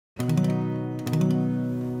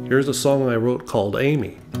here's a song I wrote called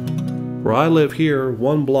Amy. Where I live here,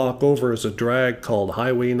 one block over is a drag called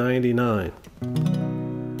Highway 99,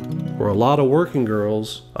 where a lot of working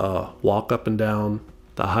girls walk up and down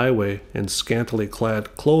the highway in scantily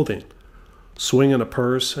clad clothing, swinging a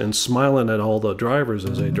purse and smiling at all the drivers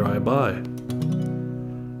as they drive by.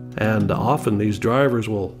 And often these drivers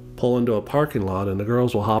will pull into a parking lot and the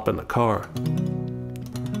girls will hop in the car.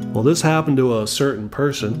 Well, this happened to a certain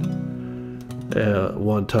person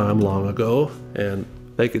one time long ago, and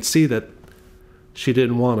they could see that she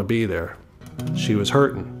didn't want to be there. She was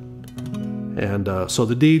hurting. And so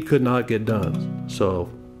the deed could not get done. So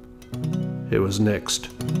it was nixed.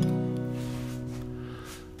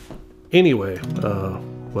 Anyway,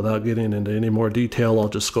 without getting into any more detail, I'll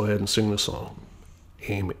just go ahead and sing the song.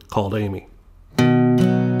 Amy, called Amy.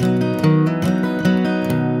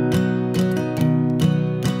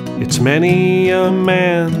 It's many a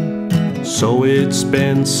man, so it's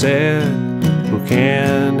been said, who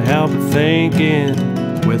can't help but thinking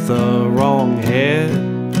with a wrong head.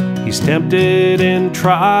 He's tempted and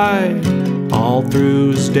tried all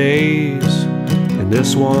through his days, and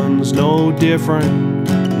this one's no different,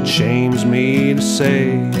 it shames me to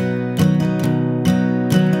say.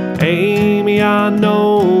 Amy, I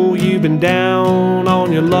know you've been down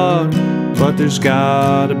on your luck, but there's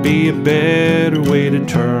gotta be a better way to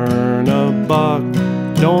turn a buck.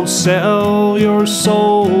 Don't sell your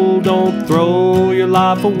soul, don't throw your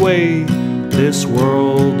life away. This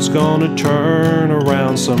world's gonna turn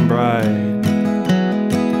around some bright,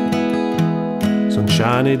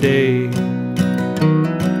 sunshiny day.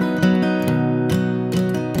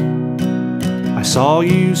 I saw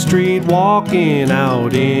you street walking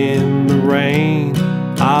out in the rain.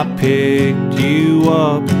 I picked you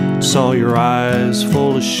up, saw your eyes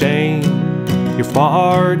full of shame. You're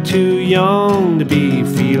far too young to be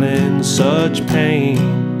feeling such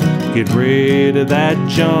pain. Get rid of that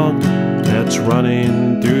junk that's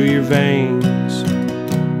running through your veins.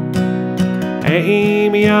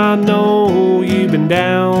 Amy, I know you've been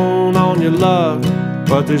down on your luck,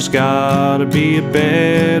 but there's gotta be a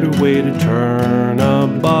better way to turn a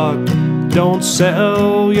buck. Don't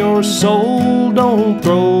sell your soul, don't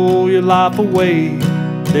throw your life away.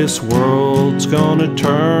 This world's gonna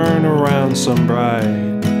turn around some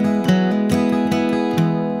bright,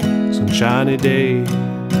 sunshiny day.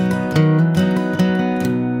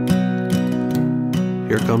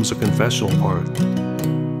 Here comes the confessional part.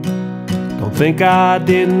 Don't think I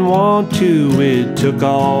didn't want to, it took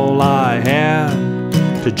all I had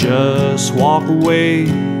to just walk away,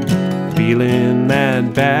 feeling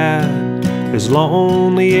that bad, as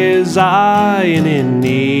lonely as I and in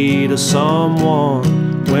need of someone.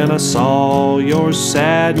 When I saw your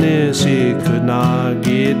sadness, it could not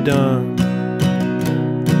get done.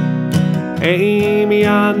 Amy,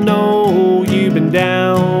 I know you've been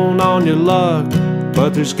down on your luck,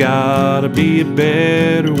 but there's gotta be a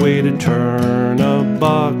better way to turn a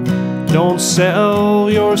buck. Don't sell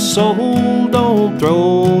your soul, don't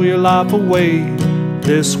throw your life away.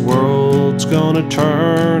 This world's gonna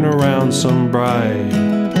turn around some bright,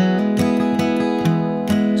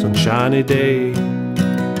 sunshiny day.